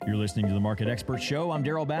You're listening to the Market Expert Show. I'm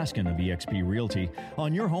Daryl Baskin of eXp Realty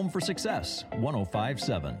on your home for success,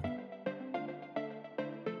 105.7.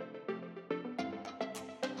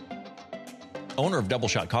 Owner of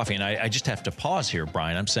Doubleshot Coffee, and I just have to pause here,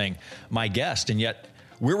 Brian. I'm saying my guest, and yet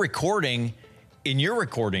we're recording in your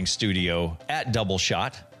recording studio at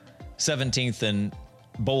Doubleshot, 17th and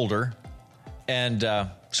Boulder. And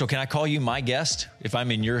so can I call you my guest if I'm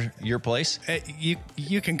in your place?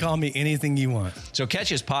 You can call me anything you want. So catch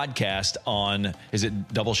his podcast on, is it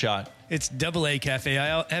Doubleshot? It's Double A Cafe.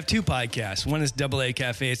 I have two podcasts. One is Double A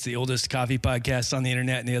Cafe. It's the oldest coffee podcast on the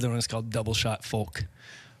internet. And the other one is called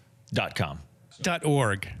doubleshotfolk.com.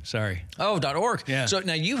 .org. Sorry. Oh, .org. Yeah. So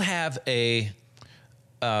now you have a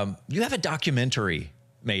documentary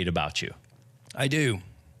made about you. I do.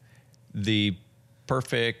 The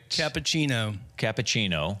Perfect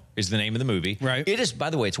Cappuccino is the name of the movie. Right. It is, by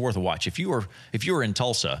the way, it's worth a watch. If you were in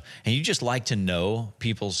Tulsa and you just like to know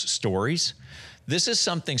people's stories, this is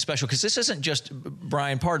something special, because this isn't just,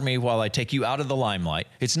 Brian, pardon me while I take you out of the limelight.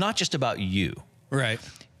 It's not just about you. Right.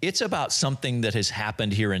 It's about something that has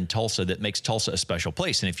happened here in Tulsa that makes Tulsa a special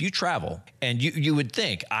place. And if you travel, and you would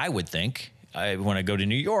think, I would think, when I go to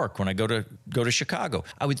New York, when I go to Chicago,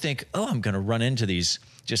 I would think, oh, I'm going to run into these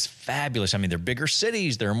just fabulous. I mean, they're bigger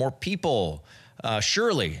cities. There are more people.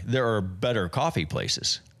 Surely there are better coffee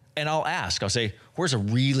places. And I'll say, where's a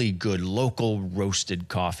really good local roasted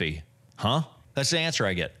coffee? Huh? That's the answer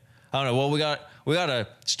I get. I don't know. Well, we got a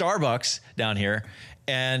Starbucks down here,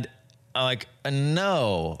 and I'm like,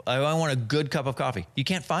 no, I want a good cup of coffee. You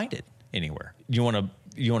can't find it anywhere. You want to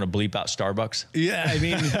bleep out Starbucks? Yeah, I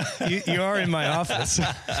mean, you are in my office.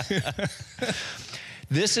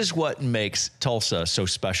 This is what makes Tulsa so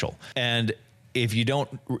special. And if you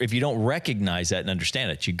don't recognize that and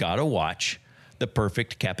understand it, you got to watch The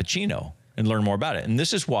Perfect Cappuccino and learn more about it. And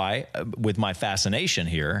this is why, with my fascination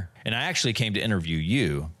here, and I actually came to interview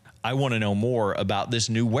you, I want to know more about this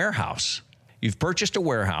new warehouse. You've purchased a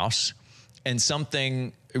warehouse, and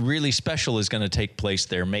something really special is going to take place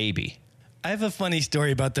there, maybe. I have a funny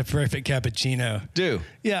story about The Perfect Cappuccino. Do?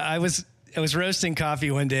 Yeah, I was roasting coffee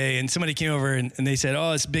one day, and somebody came over and they said,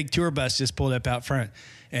 "Oh, this big tour bus just pulled up out front,"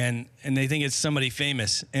 and they think it's somebody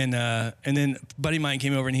famous. And then a buddy of mine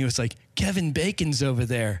came over and he was like, "Kevin Bacon's over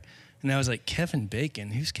there," and I was like, "Kevin Bacon?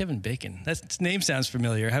 Who's Kevin Bacon? His name sounds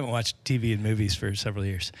familiar. I haven't watched TV and movies for several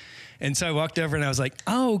years." And so I walked over and I was like,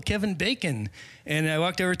 "Oh, Kevin Bacon," and I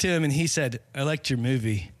walked over to him and he said, "I liked your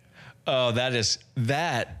movie." Oh, that is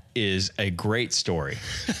a great story.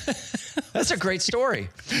 That's a great story.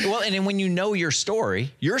 Well, and then when you know your story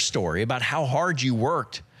about how hard you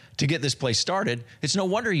worked to get this place started, it's no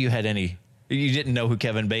wonder you didn't know who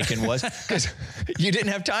Kevin Bacon was, because you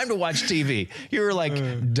didn't have time to watch TV. You were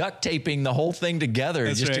like duct taping the whole thing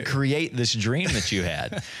together to create this dream that you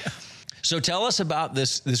had. So tell us about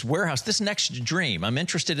this warehouse, this next dream. I'm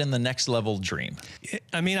interested in the next level dream.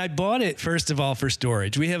 I mean, I bought it, first of all, for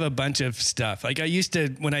storage. We have a bunch of stuff. Like I used to,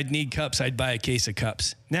 when I'd need cups, I'd buy a case of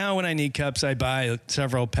cups. Now when I need cups, I buy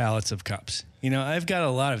several pallets of cups. You know, I've got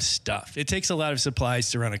a lot of stuff. It takes a lot of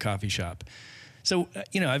supplies to run a coffee shop. So,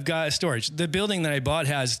 I've got a storage. The building that I bought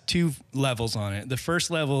has 2 levels on it. The first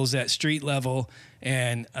level is at street level,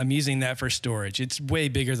 and I'm using that for storage. It's way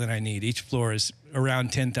bigger than I need. Each floor is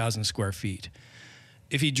around 10,000 square feet.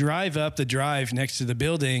 If you drive up the drive next to the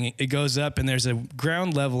building, it goes up, and there's a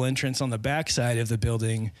ground level entrance on the back side of the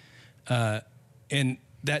building. And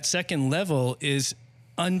that second level is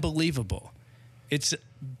unbelievable. It's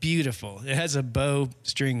beautiful. It has a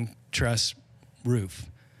bowstring truss roof.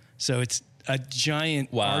 So it's a giant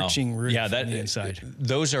arching roof on the inside.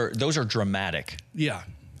 Those are dramatic. Yeah.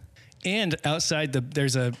 And outside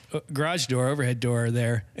there's a garage door, overhead door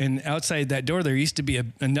there. And outside that door, there used to be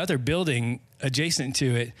another building adjacent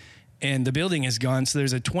to it. And the building is gone. So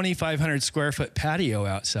there's a 2,500 square foot patio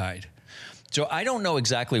outside. So I don't know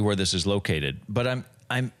exactly where this is located, but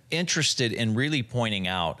I'm interested in really pointing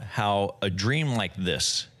out how a dream like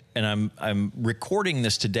this, and I'm recording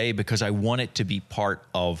this today because I want it to be part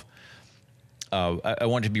of I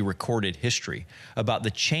want it to be recorded history about the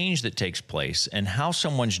change that takes place and how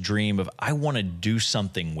someone's dream of, I want to do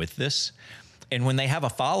something with this. And when they have a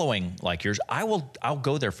following like yours, I'll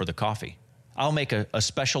go there for the coffee. I'll make a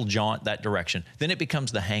special jaunt that direction. Then it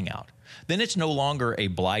becomes the hangout. Then it's no longer a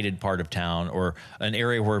blighted part of town or an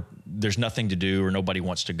area where there's nothing to do or nobody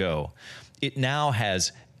wants to go. It now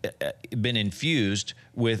has been infused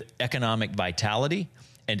with economic vitality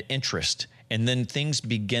and interest. And then things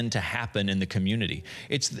begin to happen in the community.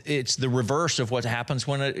 It's the reverse of what happens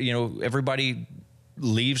when everybody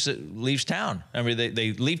leaves town. I mean,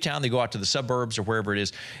 they leave town, they go out to the suburbs or wherever it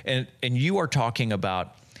is. And you are talking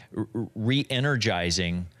about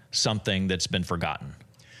re-energizing something that's been forgotten?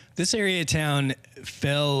 This area of town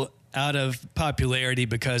fell out of popularity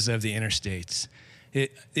because of the interstates.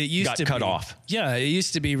 It used Got to cut be, off. Yeah, it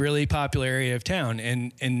used to be really popular area of town,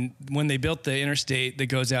 and when they built the interstate that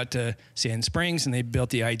goes out to Sand Springs, and they built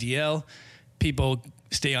the IDL, people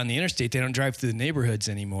stay on the interstate. They don't drive through the neighborhoods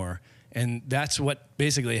anymore, and that's what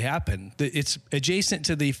basically happened. It's adjacent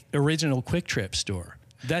to the original Quick Trip store.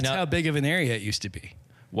 That's how big of an area it used to be.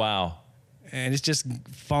 Wow. And it's just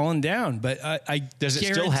fallen down. But I does it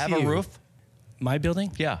still have a roof? My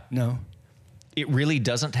building? Yeah. No. It really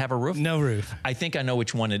doesn't have a roof? No roof. I think I know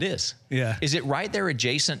which one it is. Yeah. Is it right there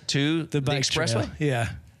adjacent to the expressway? Trail. Yeah.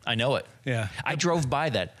 I know it. Yeah. I drove by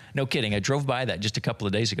that. No kidding. I drove by that just a couple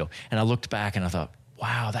of days ago, and I looked back and I thought,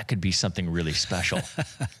 wow, that could be something really special.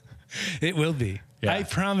 It will be. Yeah. I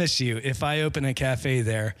promise you, if I open a cafe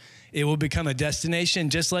there, it will become a destination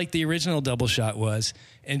just like the original Doubleshot was,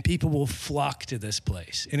 and people will flock to this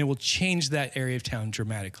place, and it will change that area of town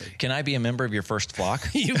dramatically. Can I be a member of your first flock?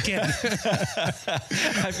 You can.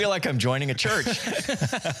 I feel like I'm joining a church.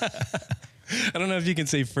 I don't know if you can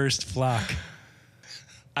say first flock.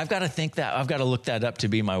 I've got to look that up to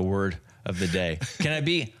be my word of the day. Can I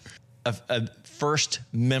be a first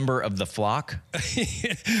member of the flock? I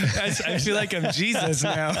feel like I'm Jesus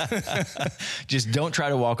now. Just don't try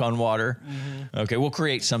to walk on water. Mm-hmm. Okay, we'll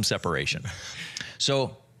create some separation.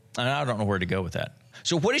 So I don't know where to go with that.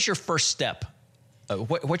 So what is your first step?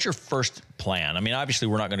 What's your first plan? I mean, obviously,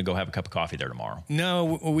 we're not going to go have a cup of coffee there tomorrow.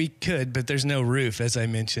 No, we could, but there's no roof, as I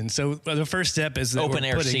mentioned. So the first step is that open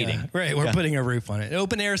air seating. We're putting a roof on it.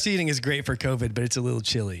 Open air seating is great for COVID, but it's a little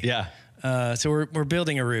chilly. Yeah. So we're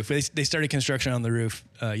building a roof. They started construction on the roof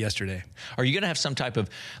yesterday. Are you going to have some type of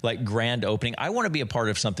like grand opening? I want to be a part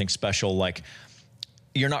of something special, like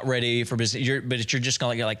you're not ready for business, but you're just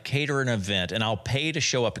going to like cater an event, and I'll pay to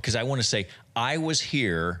show up because I want to say I was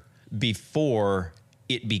here before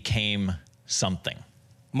it became something.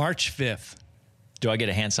 March 5th. Do I get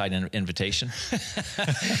a hand side invitation?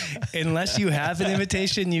 Unless you have an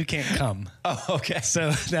invitation, you can't come. Oh, okay.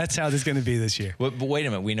 So that's how this is going to be this year. But wait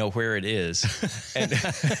a minute. We know where it is. and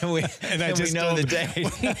we know the day.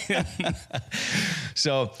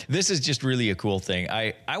 So this is just really a cool thing.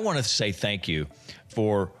 I want to say thank you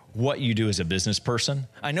for what you do as a business person.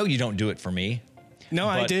 I know you don't do it for me. No,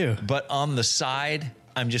 I do. But on the side,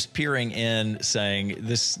 I'm just peering in saying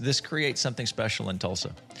this creates something special in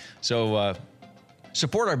Tulsa. So,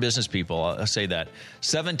 support our business people. I'll say that.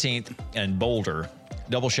 17th and Boulder,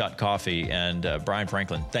 Doubleshot Coffee, and Brian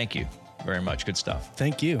Franklin, thank you very much. Good stuff.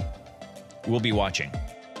 Thank you. We'll be watching.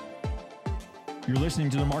 You're listening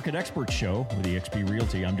to the Market Experts Show with eXp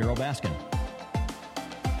Realty. I'm Daryl Baskin.